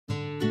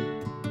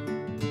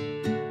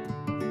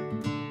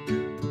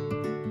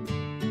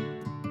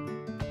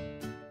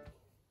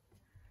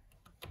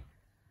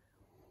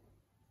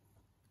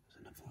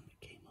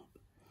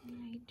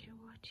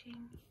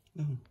fishing.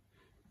 No.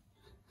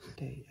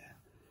 Okay,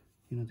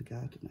 you know the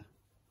gardener?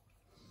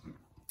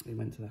 He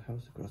went to the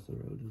house across the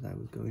road as I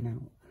was going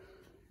out.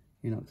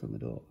 He knocked on the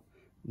door,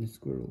 and the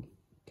squirrel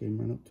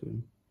ran up to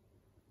him,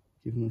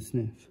 gave him a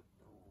sniff,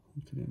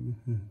 and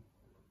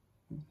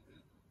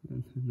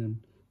then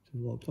just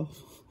walked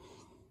off.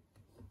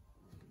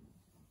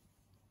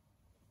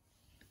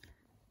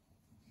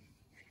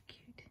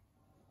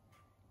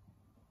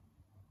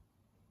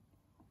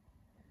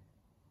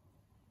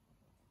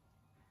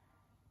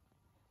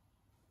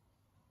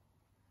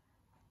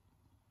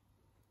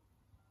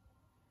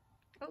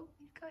 Oh,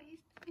 he's got his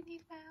Dannii-Ellie.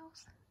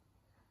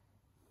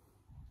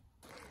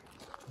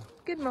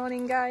 Good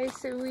morning, guys.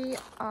 So we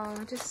are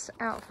just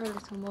out for a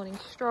little morning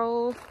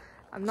stroll.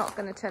 I'm not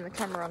going to turn the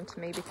camera on to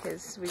me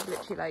because we've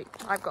literally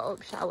I've got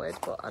up, showered,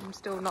 but I'm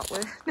still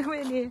nowhere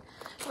near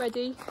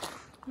ready.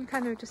 I'm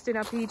kind of just in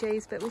our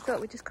PJs, but we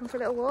thought we'd just come for a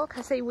little walk.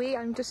 I say we,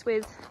 I'm just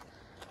with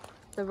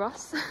the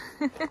Ross.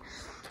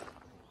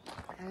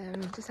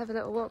 Just have a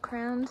little walk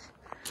around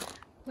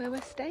where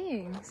we're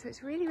staying. So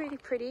it's really, really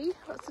pretty.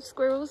 Lots of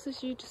squirrels,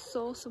 as you just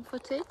saw some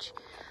footage.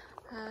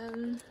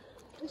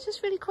 It's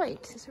just really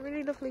quaint. It's a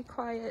really lovely,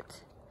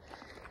 quiet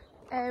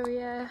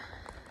area.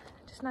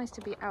 Just nice to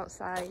be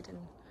outside and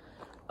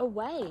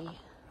away.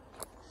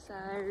 So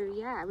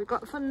yeah, we've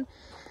got a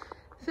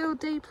fun-filled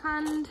day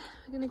planned.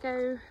 We're gonna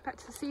go back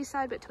to the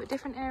seaside, but to a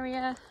different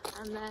area,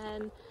 and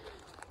then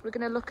we're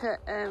gonna look at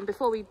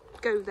before we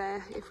go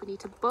there if we need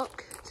to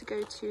book to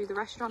go to the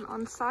restaurant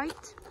on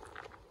site.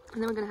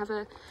 And then we're going to have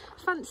a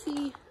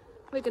fancy,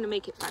 we're going to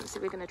make it fancy,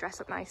 we're going to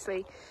dress up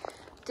nicely,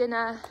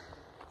 dinner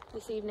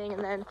this evening,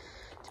 and then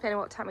depending on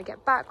what time we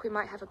get back, we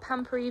might have a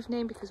pamper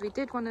evening, because we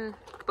did want to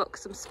book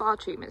some spa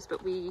treatments,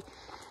 but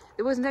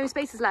there was no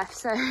spaces left,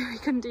 so we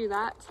couldn't do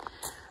that.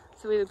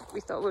 So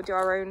we thought we'll do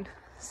our own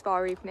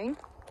spa evening.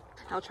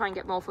 I'll try and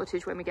get more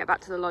footage when we get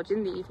back to the lodge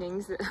in the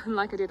evenings,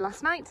 like I did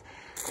last night.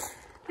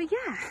 But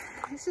yeah,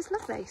 it's just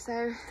lovely,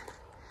 so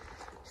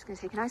just going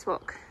to take a nice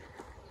walk.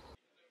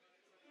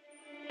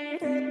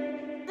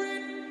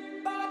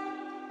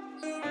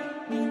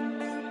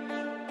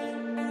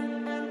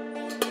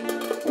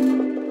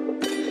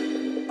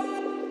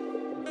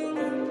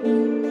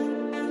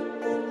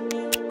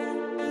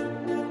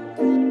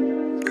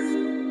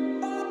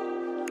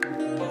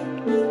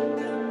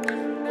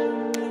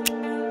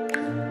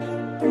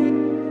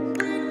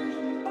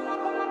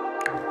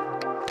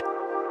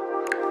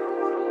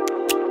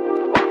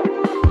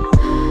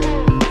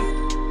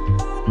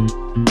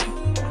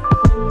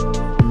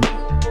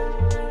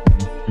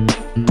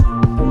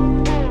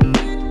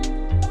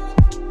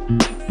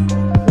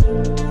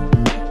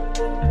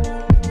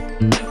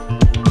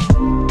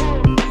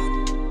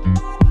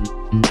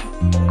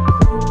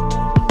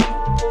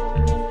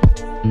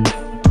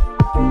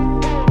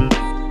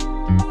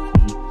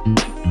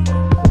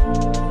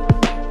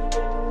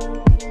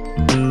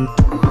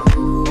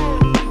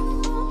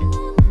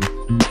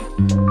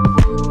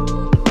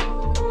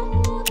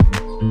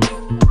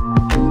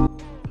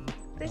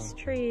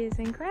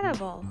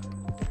 Incredible.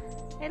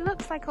 It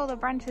looks like all the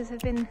branches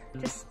have been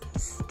just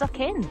stuck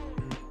in.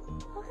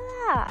 Look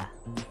at that.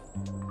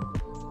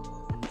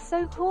 It's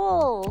so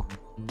cool.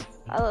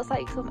 It looks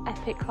like some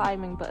epic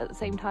climbing, but at the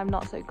same time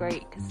not so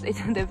great because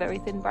they're very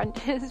thin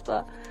branches,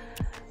 but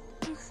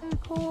it's so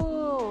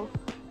cool.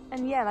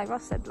 And yeah, like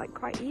Ross said, like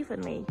quite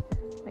evenly,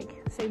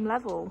 like same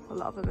level. A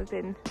lot of them have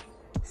been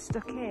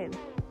stuck in.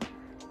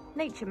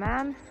 Nature,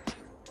 man.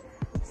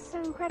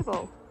 So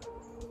incredible.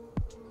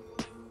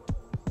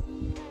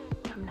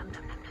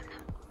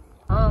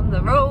 On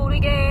the road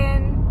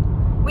again.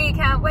 We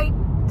can't wait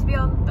to be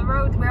on the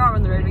road. We are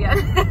on the road again.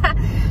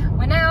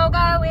 We're now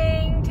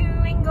going to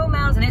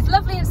Ingoldmells, and it's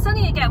lovely and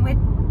sunny again.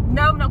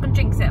 No, I'm not going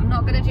to jinx it. I'm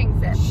not going to jinx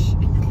it.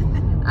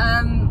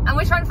 And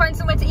we're trying to find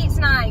somewhere to eat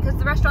tonight because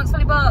the restaurant's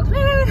fully booked.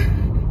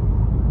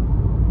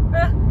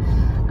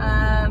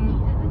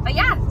 But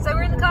yeah, so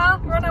we're in the car.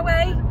 We're on our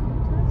way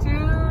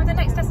to the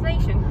next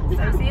destination.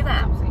 So see you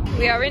there.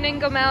 We are in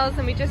Ingoldmells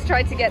and we just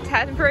tried to get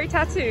temporary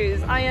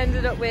tattoos. I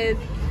ended up with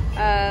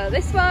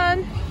this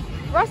one.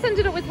 Ross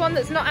ended up with one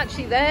that's not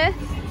actually there,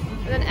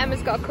 and then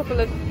Emma's got a couple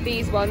of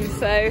these ones.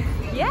 So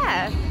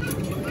yeah,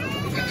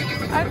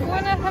 I've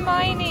won a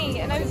Hermione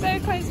and I'm so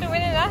close to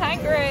winning a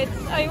Hagrid.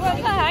 I want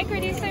the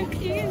Hagrid, he's so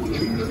cute.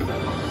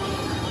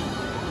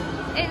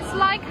 It's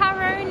like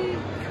our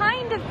own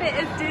kind of bit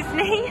of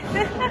Disney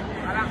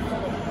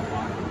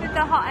with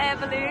the hot air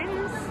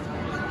balloons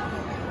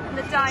and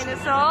the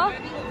dinosaur.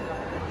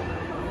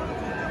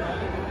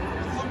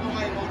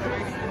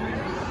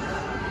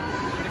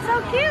 So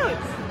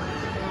cute!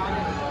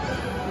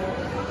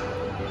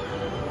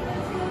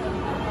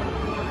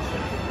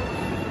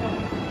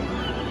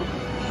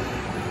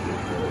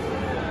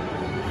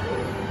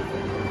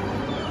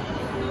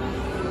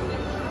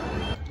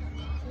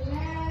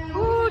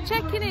 Ooh,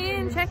 checking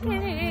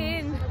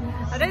in.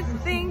 I don't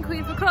think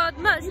we've recorded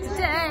much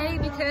today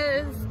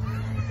because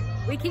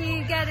we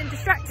keep getting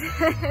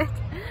distracted.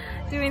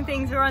 doing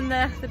things. We're on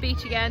the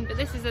beach again, but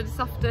this is a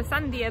softer,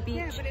 sandier beach.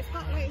 Yeah, but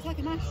it's like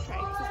an ashtray,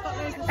 so it's got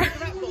loads of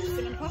cigarette butts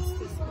and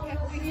plasters.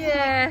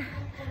 Yeah,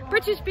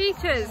 British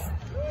beaches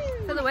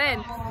for the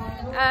win.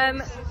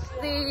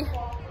 The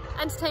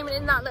entertainment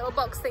in that little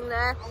box thing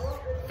there,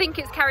 I think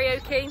it's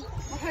karaoke.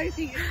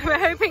 We're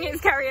hoping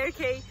it's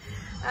karaoke.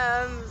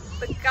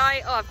 The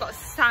guy, oh, I've got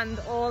sand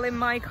all in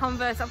my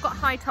Converse. I've got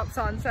high tops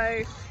on,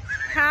 so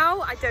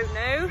how? I don't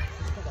know.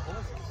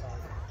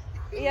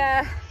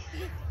 Yeah,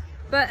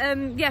 but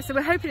yeah, so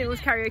we're hoping it was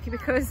karaoke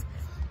because,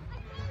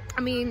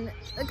 I mean,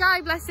 the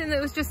guy, bless him,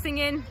 that was just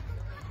singing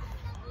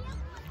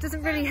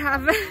doesn't really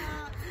have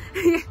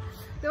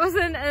there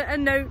wasn't a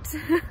note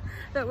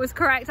that was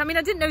correct. I mean,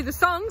 I didn't know the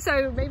song,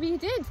 so maybe he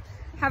did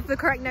have the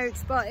correct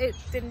notes, but it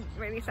didn't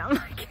really sound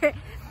like it.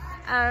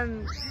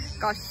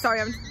 Gosh, sorry,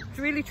 I'm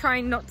really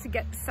trying not to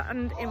get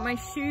sand in my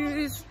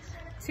shoes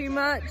too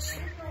much.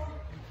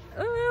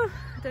 I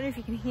don't know if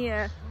you can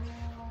hear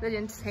the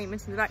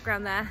entertainment in the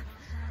background there.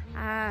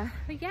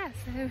 But yeah,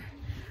 so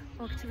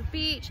walking to the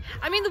beach.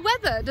 I mean, the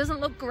weather doesn't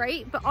look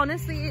great, but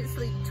honestly, it's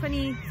like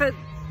 20 for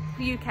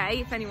the UK,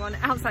 if anyone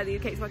outside the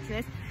UK is watching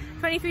this,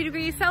 23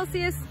 degrees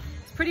Celsius.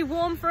 It's pretty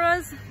warm for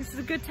us. This is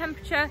a good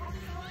temperature.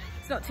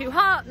 It's not too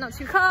hot, not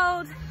too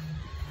cold.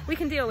 We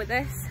can deal with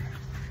this.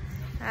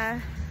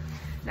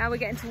 Now we're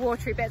getting to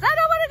watery bits. I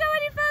don't want to go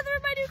any further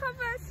in my new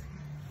Converse.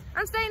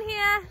 I'm staying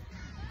here.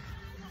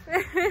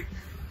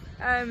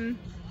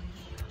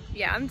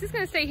 Yeah, I'm just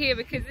gonna stay here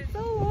because it's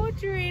so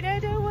watery and I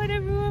don't want to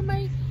ruin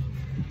my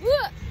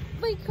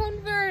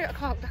Converse.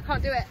 I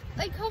can't do it.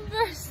 My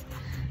Converse.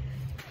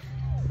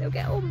 They'll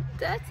get all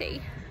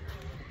dirty.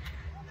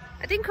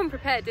 I didn't come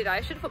prepared, did I?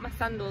 I should have put my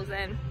sandals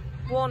in.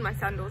 Worn my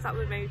sandals, that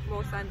would make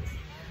more sense.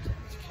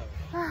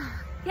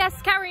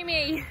 Yes, carry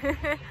me.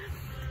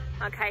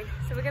 Okay,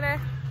 so we're gonna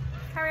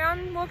carry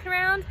on walking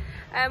around.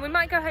 We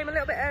might go home a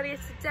little bit earlier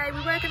today. We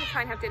were gonna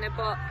try and have dinner,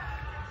 but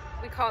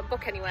we can't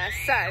book anywhere.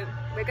 So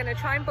we're gonna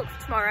try and book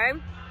for tomorrow.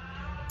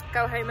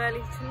 Go home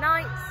early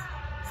tonight,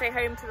 stay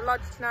home to the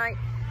lodge tonight,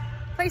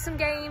 play some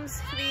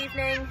games for the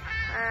evening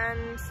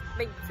and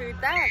make food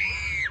there.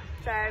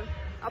 So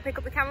I'll pick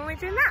up the camera when we're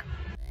doing that.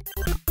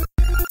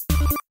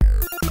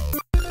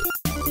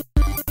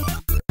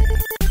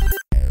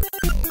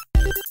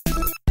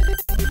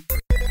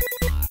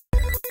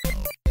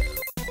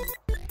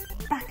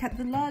 Back at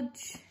the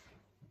lodge.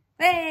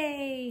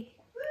 Hey!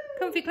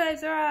 Comfy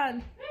clothes are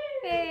on.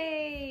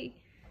 Hey!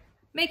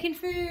 Making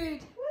food.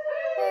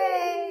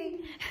 Hey!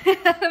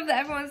 I love that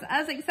everyone's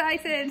as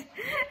excited.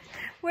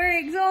 We're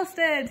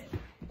exhausted.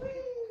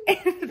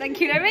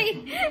 Thank you,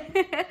 Demi.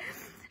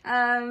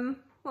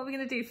 What are we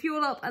going to do?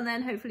 Fuel up and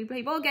then hopefully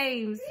play board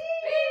games.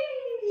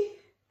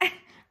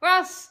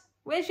 Ross,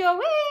 where's your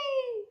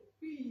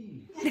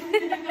wee?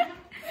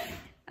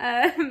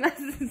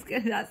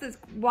 That's as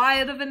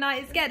wild of a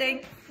night it's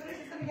getting.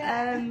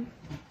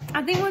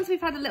 I think once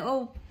we've had a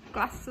little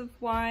glass of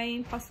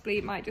wine, possibly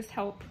it might just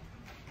help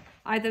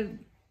either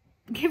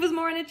give us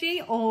more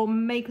energy or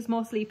make us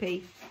more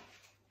sleepy.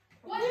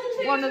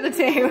 One of the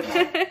two.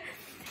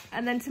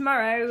 And then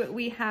tomorrow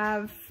we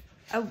have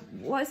a,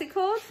 what is it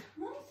called?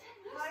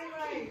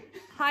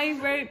 High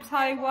ropes,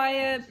 high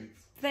wire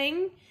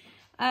thing.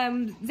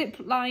 Zip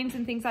lines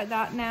and things like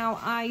that. Now,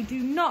 I do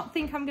not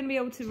think I'm going to be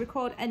able to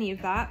record any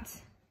of that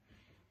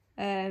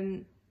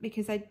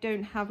because I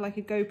don't have like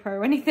a GoPro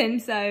or anything,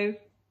 so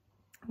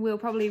we'll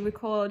probably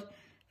record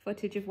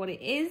footage of what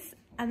it is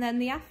and then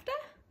the after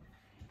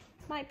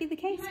might be the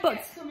case. You might but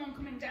get someone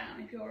coming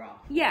down if you're off.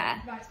 Yeah.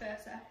 Vice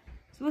versa.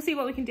 So we'll see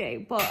what we can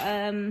do, but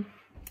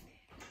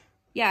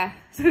yeah,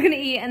 so we're gonna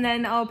eat and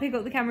then I'll pick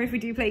up the camera if we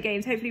do play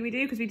games. Hopefully we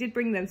do, because we did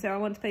bring them, so I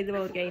want to play the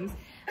board games.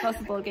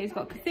 Lots of board games.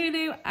 Got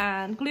Cthulhu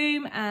and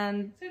Gloom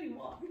and It's only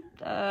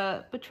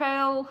one.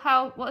 Betrayal.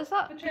 What is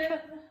that? Betrayal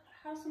at the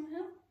House on the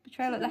Hill.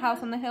 Betrayal at the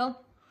House on the Hill.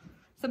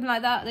 Something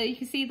like that. That you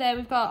can see there.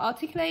 We've got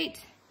Articulate.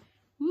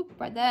 Whoop,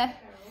 right there.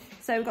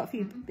 So we've got a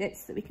few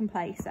bits that we can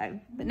play. So,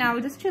 but now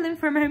we're just chilling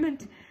for a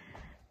moment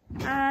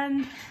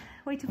and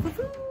waiting for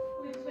food.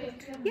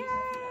 Yay!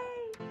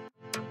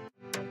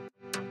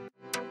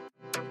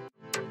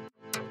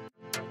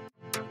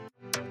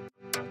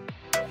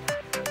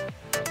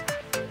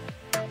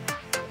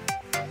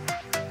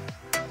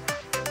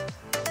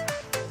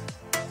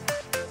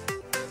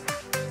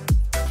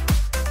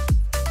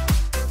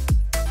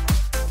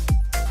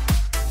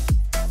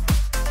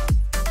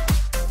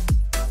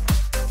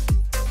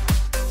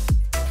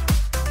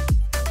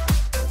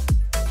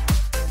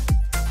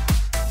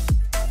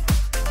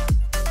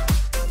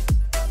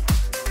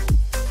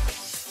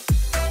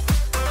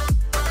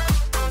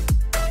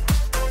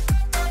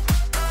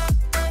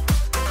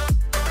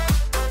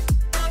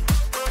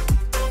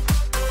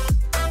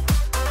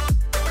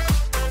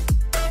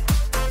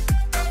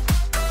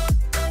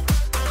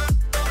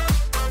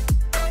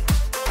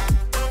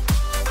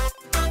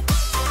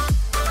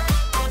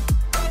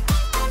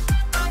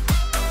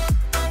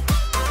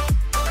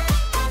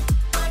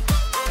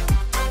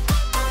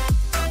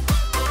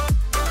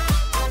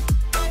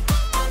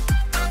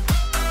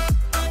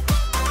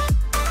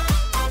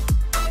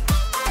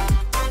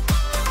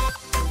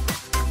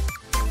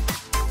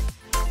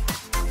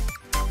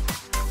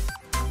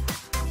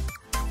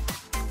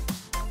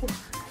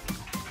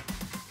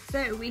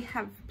 So we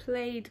have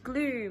played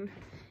Gloom.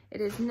 It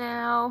is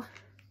now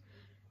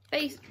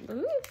face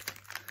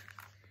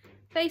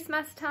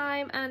mask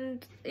time,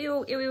 and I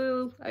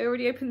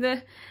already opened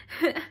the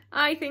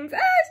eye things. Ah,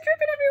 it's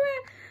dripping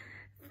everywhere.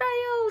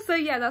 Fail. So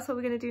yeah, that's what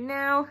we're gonna do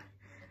now.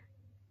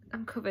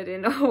 I'm covered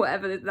in, or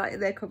whatever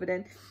they're covered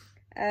in.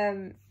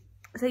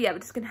 So yeah, we're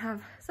just gonna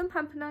have some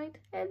pamper night.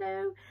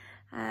 Hello.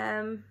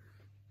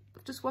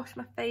 Just washed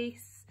my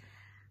face,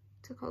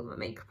 took all my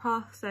makeup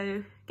off,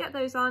 so get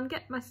those on,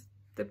 get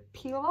the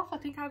peel off I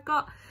think I've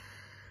got,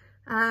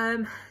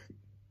 and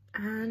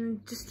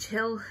just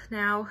chill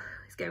now.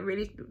 It's getting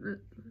really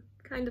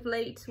kind of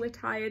late, we're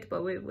tired,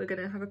 but we're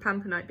gonna have a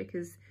pamper night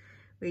because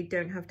we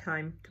don't have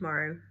time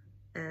tomorrow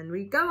and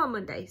we go on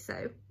Monday,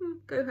 so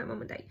go home on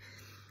Monday.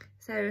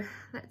 So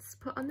let's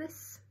put on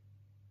these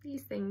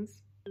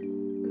things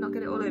and not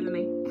get it all over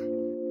me.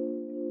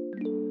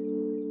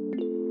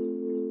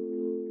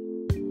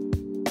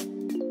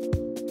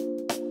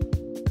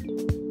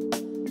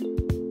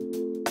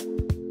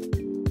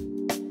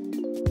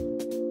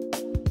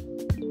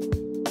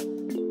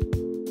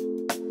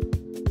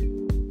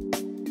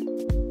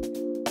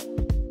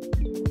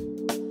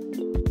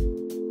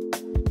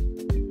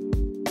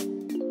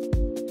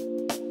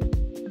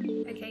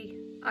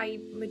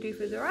 My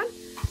doofers are on.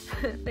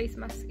 Face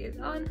mask is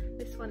on.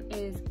 This one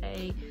is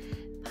a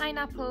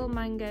pineapple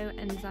mango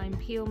enzyme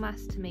peel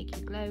mask to make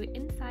you glow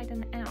inside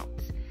and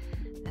out.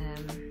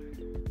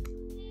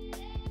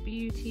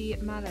 Beauty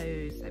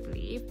Mallows, I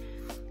believe.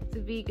 It's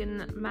a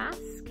vegan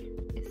mask.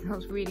 It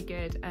smells really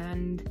good,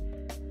 and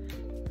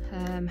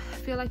I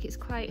feel like it's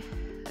quite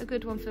a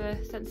good one for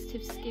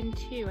sensitive skin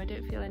too. I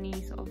don't feel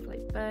any sort of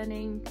like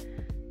burning.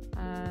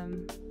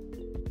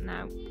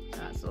 No, so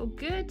that's all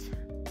good.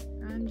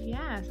 And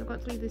yeah, so I've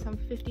got to leave this on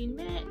for 15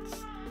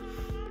 minutes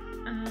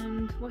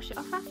and wash it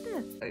off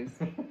after.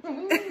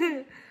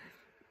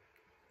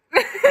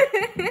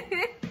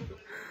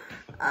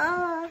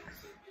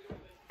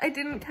 I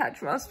didn't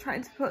catch Ross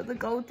trying to put the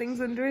gold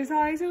things under his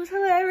eyes. It was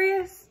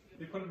hilarious.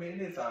 You put them in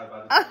his eye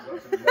by the time you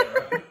got some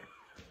yellow.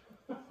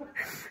 It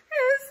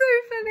was so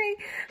funny.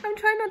 I'm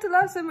trying not to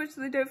laugh so much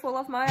so they don't fall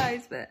off my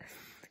eyes, but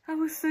that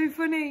was so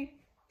funny.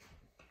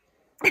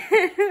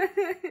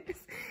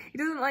 He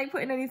doesn't like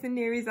putting anything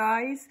near his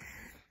eyes,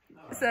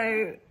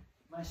 so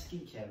my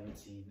skincare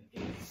routine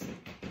is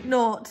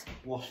not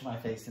wash my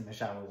face in the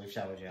shower with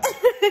shower gel.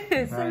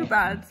 So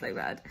bad, so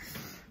bad.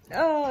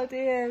 Oh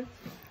dear,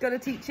 gotta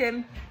teach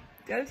him.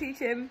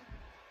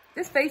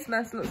 This face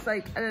mask looks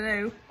like, I don't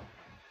know,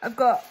 I've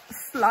got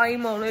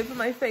slime all over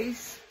my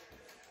face.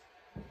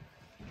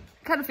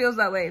 Kind of feels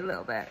that way a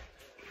little bit.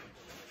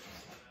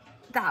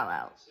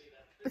 Well,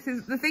 this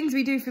is the things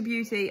we do for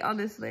beauty,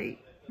 honestly.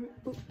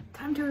 Ooh,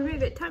 time to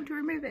remove it, time to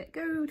remove it.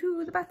 Go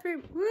to the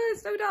bathroom. Ooh,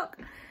 it's so dark.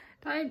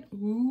 Time.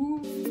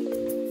 Ooh.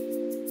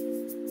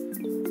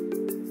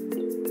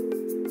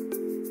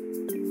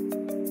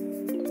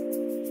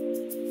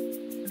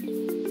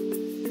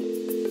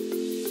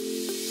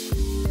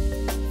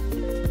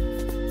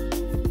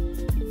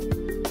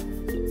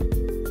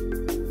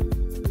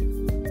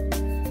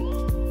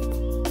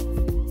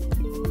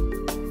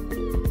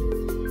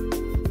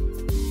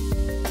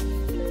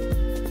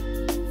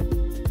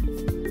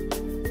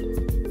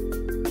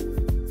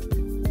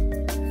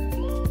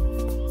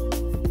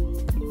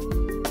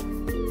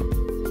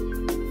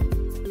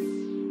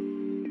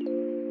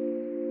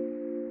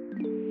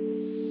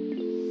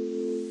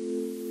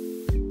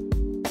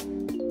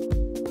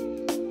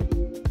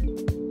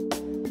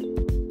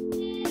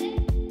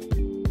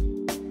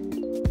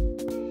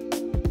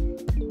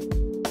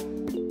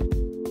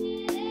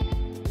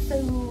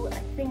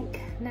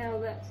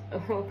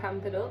 All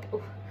pampered up.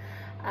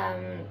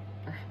 I'm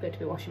going to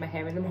be washing my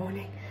hair in the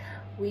morning.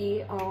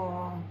 We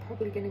are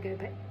probably going to go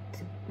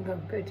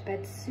to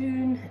bed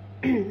soon.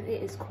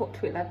 It is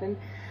 11:15.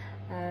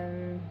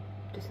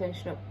 Just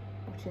finishing up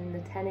watching the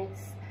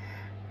tennis,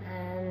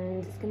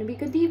 and it's going to be a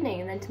good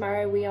evening. And then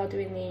tomorrow we are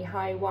doing the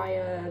high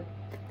wire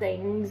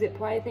thing, zip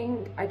wire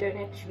thing. I don't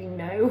actually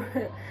know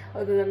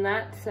other than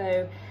that,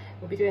 so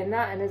we'll be doing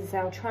that. And as I say,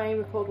 I'll try and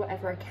record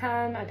whatever I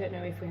can. I don't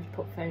know if we have to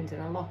put phones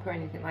in a lock or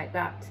anything like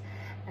that.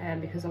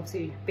 Because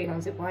obviously being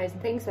on zip wires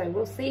and things, so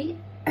we'll see.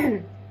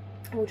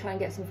 We'll try and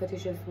get some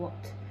footage of what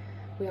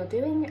we are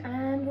doing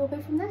and we'll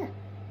go from there.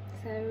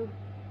 So,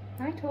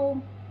 night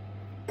all.